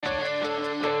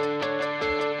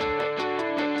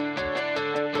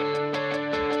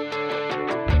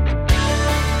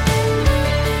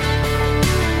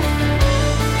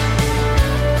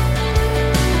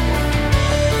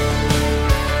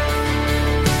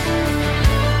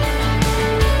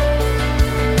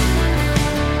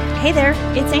Hey there,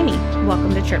 it's Amy.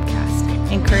 Welcome to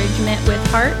Tripcast. Encouragement with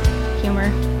heart, humor,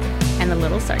 and a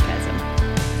little sarcasm.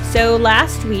 So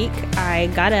last week, I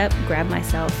got up, grabbed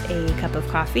myself a cup of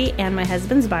coffee and my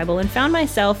husband's Bible, and found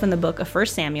myself in the book of 1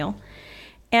 Samuel.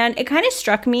 And it kind of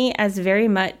struck me as very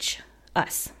much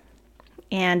us.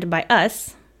 And by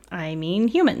us, I mean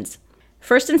humans.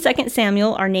 1 and 2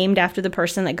 Samuel are named after the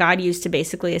person that God used to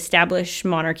basically establish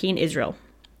monarchy in Israel.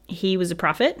 He was a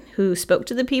prophet who spoke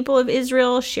to the people of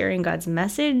Israel, sharing God's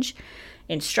message,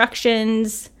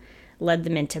 instructions, led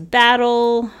them into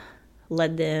battle,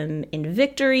 led them in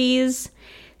victories.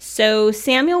 So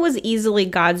Samuel was easily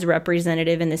God's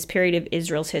representative in this period of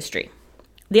Israel's history.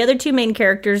 The other two main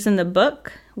characters in the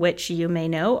book, which you may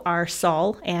know, are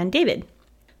Saul and David.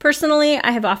 Personally,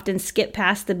 I have often skipped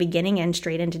past the beginning and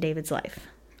straight into David's life.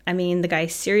 I mean, the guy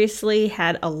seriously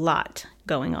had a lot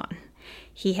going on.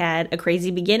 He had a crazy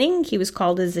beginning. He was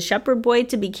called as a shepherd boy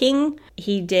to be king.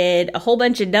 He did a whole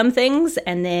bunch of dumb things,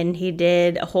 and then he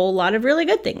did a whole lot of really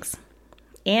good things.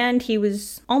 And he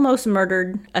was almost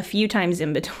murdered a few times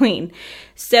in between.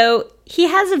 So he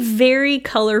has a very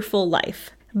colorful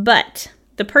life. But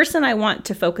the person I want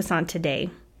to focus on today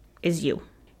is you.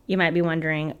 You might be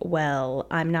wondering, well,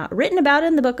 I'm not written about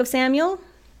in the book of Samuel.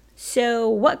 So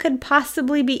what could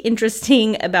possibly be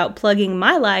interesting about plugging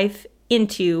my life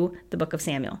into the book of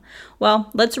Samuel? Well,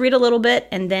 let's read a little bit,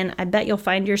 and then I bet you'll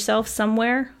find yourself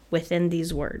somewhere within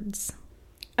these words.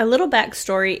 A little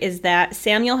backstory is that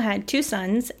Samuel had two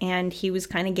sons, and he was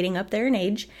kind of getting up there in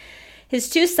age. His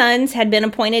two sons had been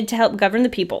appointed to help govern the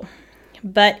people.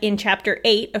 But in chapter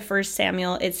 8 of 1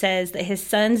 Samuel, it says that his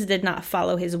sons did not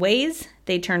follow his ways.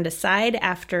 They turned aside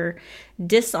after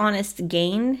dishonest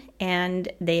gain,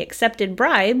 and they accepted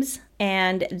bribes,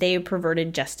 and they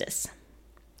perverted justice.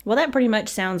 Well, that pretty much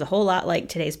sounds a whole lot like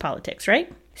today's politics,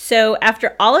 right? So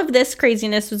after all of this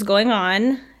craziness was going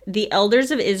on, the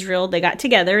elders of Israel, they got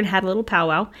together and had a little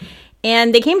powwow.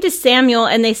 And they came to Samuel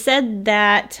and they said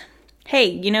that, hey,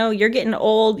 you're getting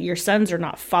old. Your sons are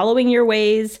not following your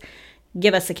ways.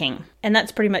 Give us a king. And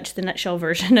that's pretty much the nutshell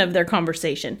version of their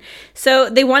conversation. So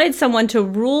they wanted someone to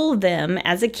rule them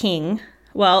as a king.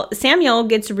 Well, Samuel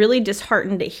gets really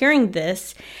disheartened at hearing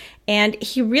this. And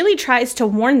he really tries to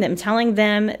warn them, telling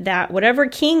them that whatever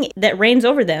king that reigns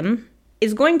over them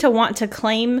is going to want to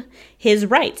claim his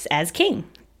rights as king,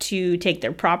 to take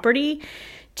their property,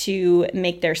 to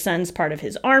make their sons part of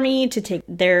his army, to take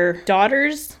their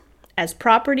daughters as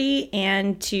property,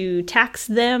 and to tax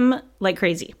them like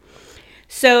crazy.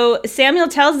 So Samuel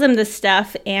tells them this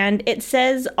stuff, and it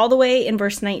says all the way in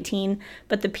verse 19,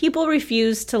 but the people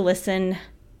refused to listen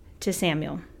to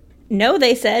Samuel. No,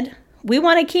 they said, we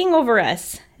want a king over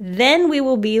us. Then we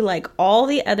will be like all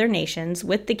the other nations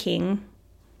with the king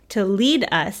to lead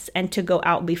us and to go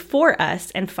out before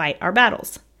us and fight our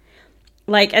battles.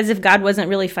 Like as if God wasn't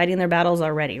really fighting their battles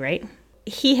already, right?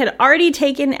 He had already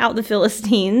taken out the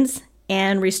Philistines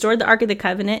and restored the Ark of the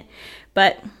Covenant,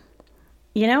 but,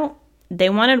 they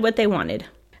wanted what they wanted.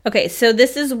 Okay, so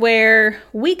this is where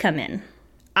we come in.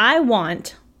 I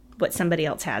want what somebody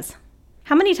else has.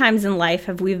 How many times in life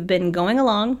have we been going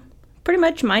along, pretty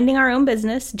much minding our own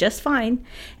business just fine,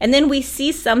 and then we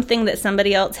see something that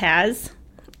somebody else has,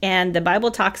 and the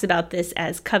Bible talks about this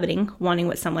as coveting, wanting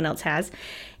what someone else has,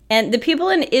 and the people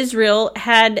in Israel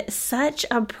had such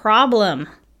a problem.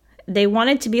 They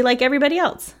wanted to be like everybody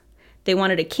else. They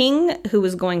wanted a king who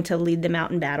was going to lead them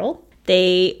out in battle.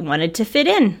 They wanted to fit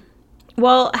in.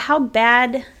 Well, how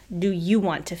bad do you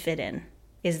want to fit in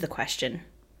is the question.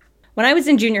 When I was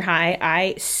in junior high,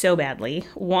 I so badly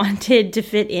wanted to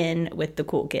fit in with the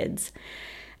cool kids.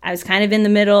 I was kind of in the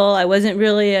middle. I wasn't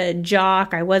really a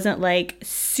jock. I wasn't like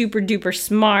super duper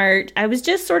smart. I was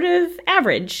just sort of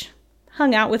average.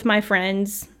 Hung out with my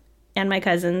friends and my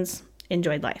cousins,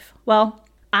 enjoyed life. Well,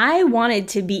 I wanted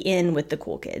to be in with the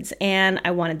cool kids, and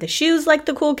I wanted the shoes like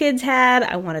the cool kids had.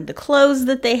 I wanted the clothes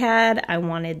that they had. I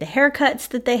wanted the haircuts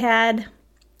that they had.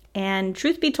 And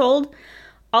truth be told,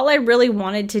 all I really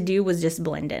wanted to do was just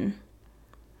blend in.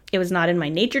 It was not in my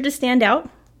nature to stand out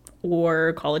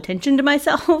or call attention to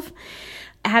myself.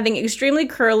 Having extremely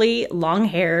curly, long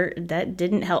hair, that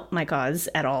didn't help my cause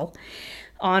at all.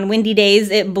 On windy days,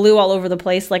 it blew all over the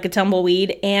place like a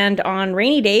tumbleweed, and on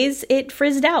rainy days, it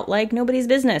frizzed out like nobody's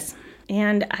business.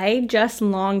 And I just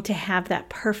longed to have that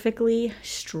perfectly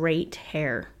straight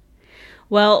hair.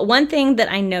 Well, one thing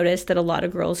that I noticed that a lot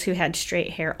of girls who had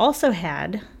straight hair also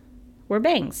had were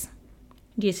bangs.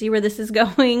 Do you see where this is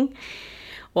going?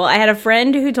 Well, I had a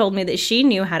friend who told me that she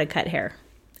knew how to cut hair.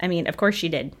 I mean, of course she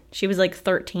did. She was like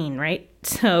 13, right?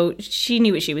 So she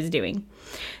knew what she was doing.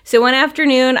 So one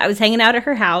afternoon, I was hanging out at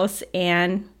her house,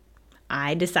 and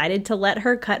I decided to let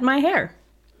her cut my hair.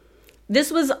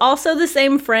 This was also the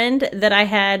same friend that I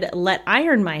had let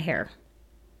iron my hair.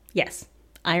 Yes,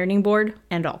 ironing board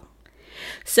and all.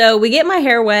 So we get my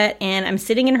hair wet and I'm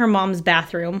sitting in her mom's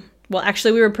bathroom. Well,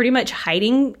 actually, we were pretty much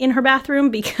hiding in her bathroom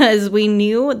because we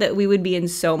knew that we would be in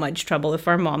so much trouble if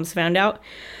our moms found out.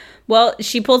 Well,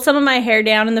 she pulled some of my hair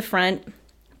down in the front,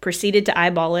 proceeded to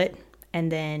eyeball it,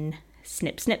 and then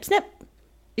snip, snip, snip.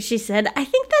 She said, "I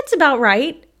think that's about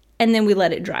right." And then we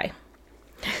let it dry.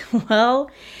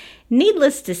 Well,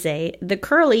 needless to say, the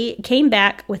curly came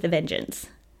back with a vengeance.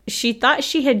 She thought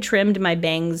she had trimmed my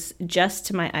bangs just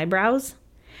to my eyebrows.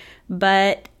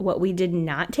 But what we did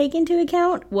not take into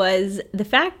account was the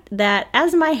fact that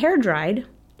as my hair dried,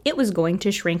 it was going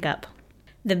to shrink up.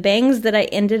 The bangs that I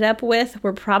ended up with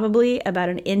were probably about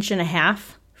 1.5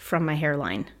 inches from my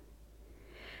hairline.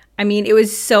 I mean, it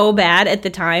was so bad at the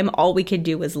time, all we could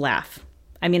do was laugh.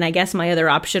 I mean, I guess my other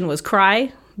option was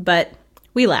cry, but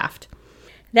we laughed.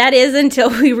 That is until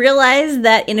we realized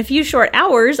that in a few short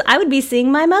hours, I would be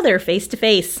seeing my mother face to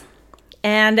face.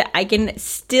 And I can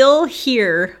still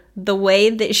hear the way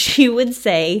that she would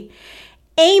say,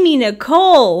 "Amy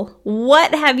Nicole,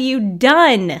 what have you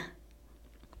done?"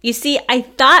 You see, I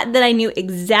thought that I knew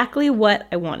exactly what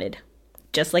I wanted,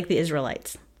 just like the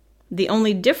Israelites. The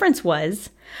only difference was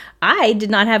I did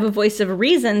not have a voice of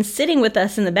reason sitting with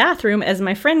us in the bathroom as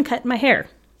my friend cut my hair.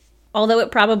 Although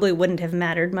it probably wouldn't have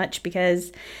mattered much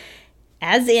because,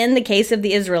 as in the case of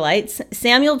the Israelites,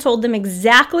 Samuel told them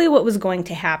exactly what was going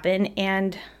to happen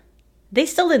and they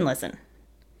still didn't listen.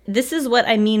 This is what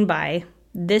I mean by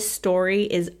this story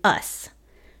is us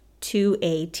to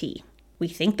a T. We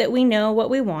think that we know what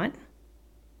we want.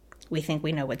 We think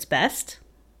we know what's best.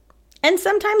 And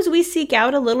sometimes we seek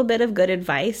out a little bit of good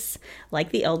advice, like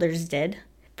the elders did,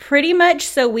 pretty much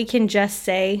so we can just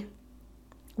say,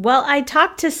 "Well, I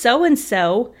talked to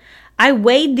so-and-so, I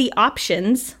weighed the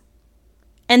options,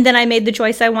 and then I made the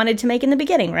choice I wanted to make in the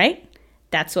beginning," right?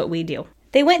 That's what we do.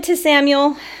 They went to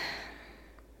Samuel.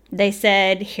 They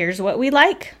said, "Here's what we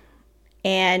like."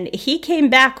 And he came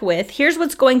back with, "Here's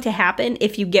what's going to happen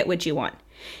if you get what you want."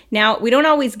 Now, we don't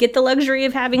always get the luxury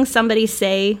of having somebody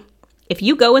say, "If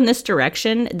you go in this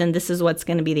direction, then this is what's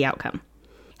going to be the outcome."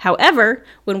 However,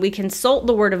 when we consult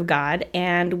the Word of God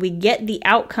and we get the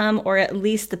outcome, or at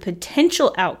least the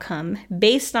potential outcome,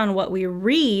 based on what we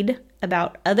read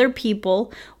about other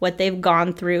people, what they've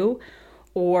gone through,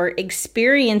 or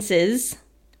experiences,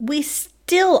 we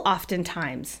still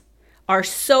oftentimes are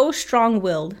so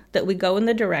strong-willed that we go in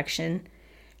the direction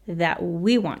that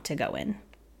we want to go in.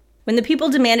 When the people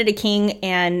demanded a king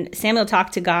and Samuel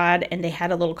talked to God and they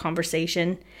had a little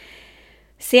conversation,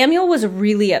 Samuel was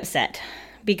really upset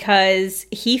because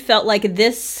he felt like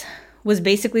this was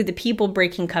basically the people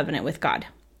breaking covenant with God.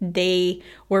 They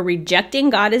were rejecting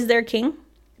God as their king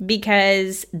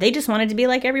because they just wanted to be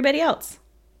like everybody else.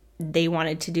 They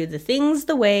wanted to do the things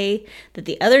the way that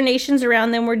the other nations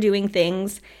around them were doing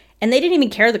things, and they didn't even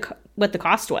care what the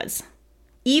cost was.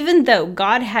 Even though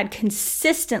God had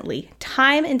consistently,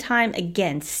 time and time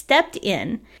again, stepped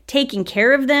in, taking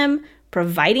care of them,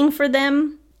 providing for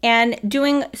them, and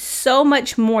doing so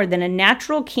much more than a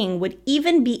natural king would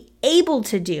even be able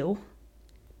to do,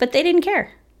 but they didn't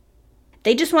care.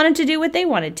 They just wanted to do what they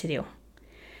wanted to do.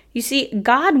 You see,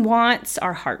 God wants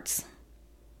our hearts.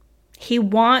 He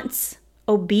wants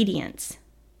obedience,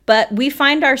 but we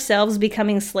find ourselves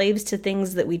becoming slaves to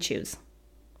things that we choose.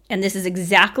 And this is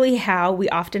exactly how we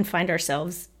often find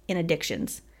ourselves in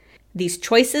addictions. These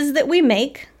choices that we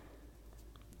make,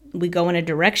 we go in a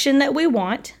direction that we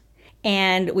want,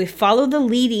 and we follow the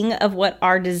leading of what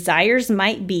our desires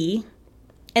might be,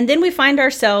 and then we find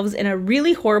ourselves in a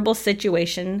really horrible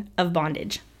situation of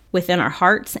bondage within our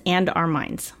hearts and our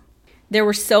minds. There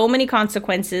were so many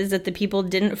consequences that the people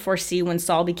didn't foresee when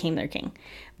Saul became their king,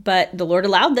 but the Lord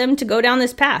allowed them to go down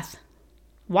this path.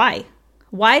 Why?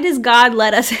 Why does God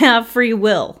let us have free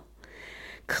will?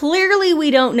 Clearly, we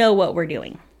don't know what we're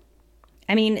doing.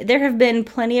 I mean, there have been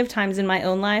plenty of times in my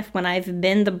own life when I've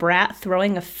been the brat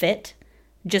throwing a fit,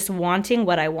 just wanting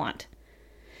what I want.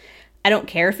 I don't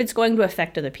care if it's going to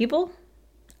affect other people.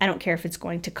 I don't care if it's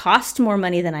going to cost more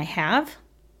money than I have.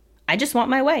 I just want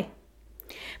my way.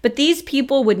 But these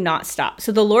people would not stop.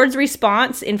 So the Lord's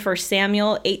response in 1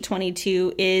 Samuel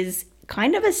 8:22 is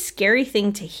kind of a scary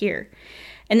thing to hear.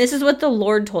 And this is what the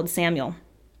Lord told Samuel.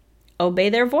 Obey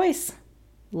their voice.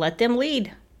 Let them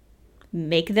lead.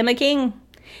 Make them a king.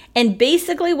 And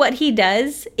basically what he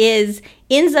does is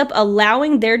ends up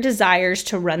allowing their desires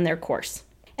to run their course.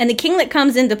 And the king that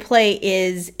comes into play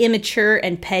is immature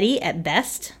and petty at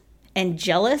best, and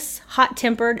jealous,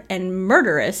 hot-tempered, and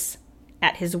murderous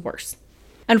at his worst.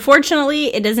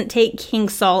 Unfortunately, it doesn't take King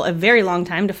Saul a very long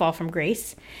time to fall from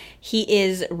grace. He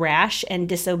is rash and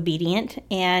disobedient,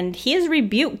 and he is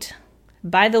rebuked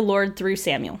by the Lord through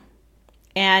Samuel.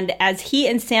 And as he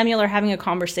and Samuel are having a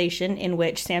conversation in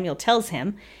which Samuel tells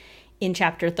him in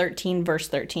chapter 13, verse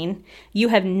 13, "You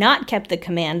have not kept the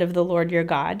command of the Lord your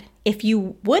God. If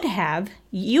you would have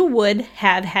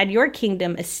had your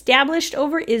kingdom established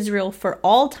over Israel for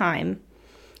all time.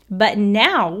 But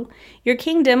now your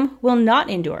kingdom will not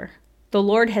endure. The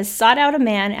Lord has sought out a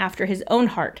man after his own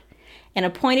heart and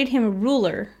appointed him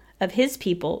ruler of his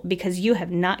people because you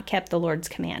have not kept the Lord's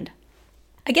command."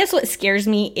 I guess what scares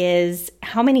me is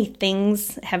how many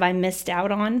things have I missed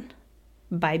out on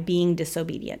by being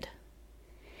disobedient?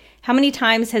 How many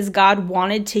times has God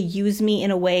wanted to use me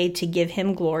in a way to give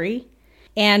him glory,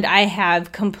 and I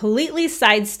have completely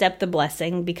sidestepped the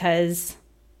blessing because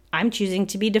I'm choosing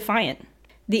to be defiant?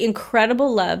 The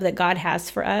incredible love that God has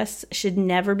for us should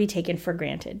never be taken for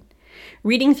granted.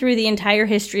 Reading through the entire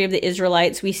history of the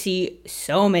Israelites, we see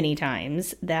so many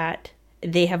times that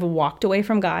they have walked away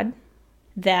from God,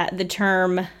 that the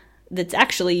term that's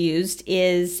actually used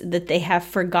is that they have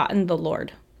forgotten the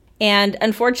Lord. And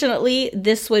unfortunately,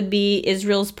 this would be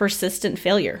Israel's persistent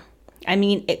failure. I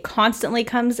mean, it constantly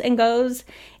comes and goes.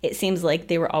 It seems like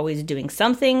they were always doing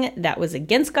something that was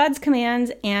against God's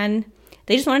commands, and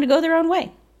they just wanted to go their own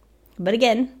way. But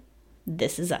again,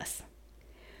 this is us.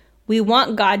 We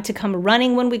want God to come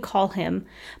running when we call him,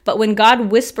 but when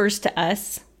God whispers to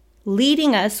us,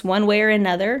 leading us one way or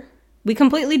another, we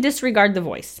completely disregard the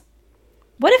voice.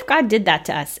 What if God did that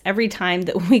to us every time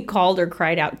that we called or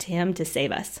cried out to him to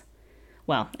save us?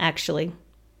 Well, actually,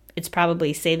 it's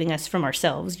probably saving us from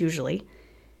ourselves, usually.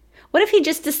 What if he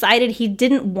just decided he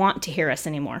didn't want to hear us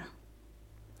anymore?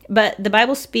 But the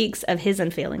Bible speaks of his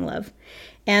unfailing love.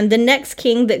 And the next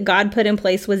king that God put in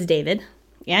place was David.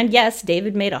 And yes,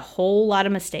 David made a whole lot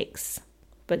of mistakes,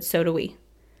 but so do we.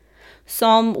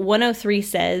 Psalm 103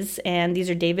 says, and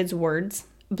these are David's words,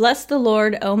 "Bless the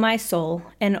Lord, O my soul,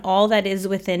 and all that is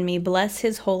within me, bless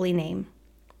his holy name.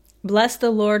 Bless the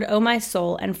Lord, O my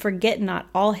soul, and forget not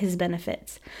all his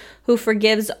benefits, who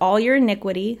forgives all your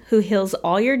iniquity, who heals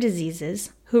all your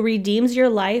diseases, who redeems your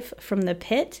life from the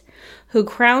pit, who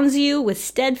crowns you with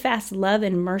steadfast love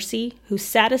and mercy, who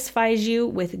satisfies you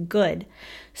with good,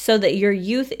 so that your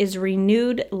youth is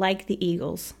renewed like the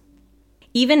eagles."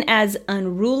 Even as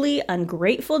unruly,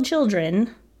 ungrateful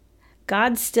children,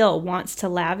 God still wants to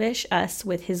lavish us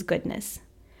with his goodness.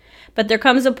 But there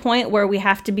comes a point where we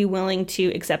have to be willing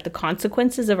to accept the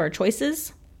consequences of our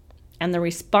choices and the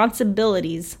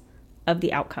responsibilities of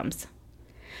the outcomes.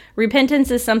 Repentance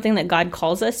is something that God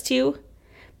calls us to,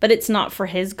 but it's not for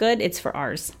his good, it's for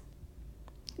ours.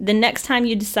 The next time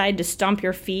you decide to stomp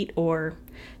your feet or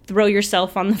throw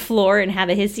yourself on the floor and have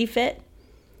a hissy fit,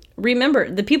 remember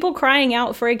the people crying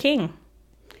out for a king.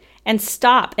 And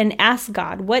stop and ask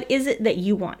God, what is it that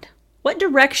you want? What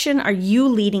direction are you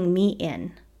leading me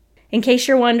in? In case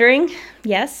you're wondering,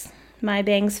 yes, my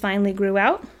bangs finally grew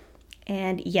out.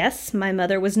 And yes, my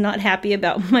mother was not happy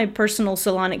about my personal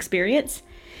salon experience.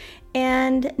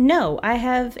 And no, I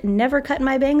have never cut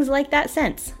my bangs like that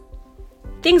since.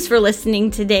 Thanks for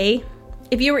listening today.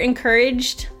 If you were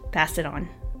encouraged, pass it on.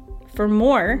 For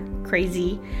more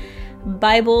crazy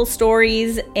Bible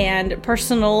stories and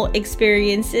personal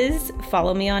experiences,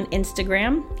 follow me on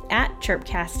Instagram at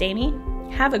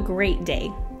ChirpcastAmy. Have a great day,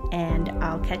 and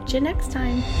I'll catch you next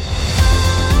time.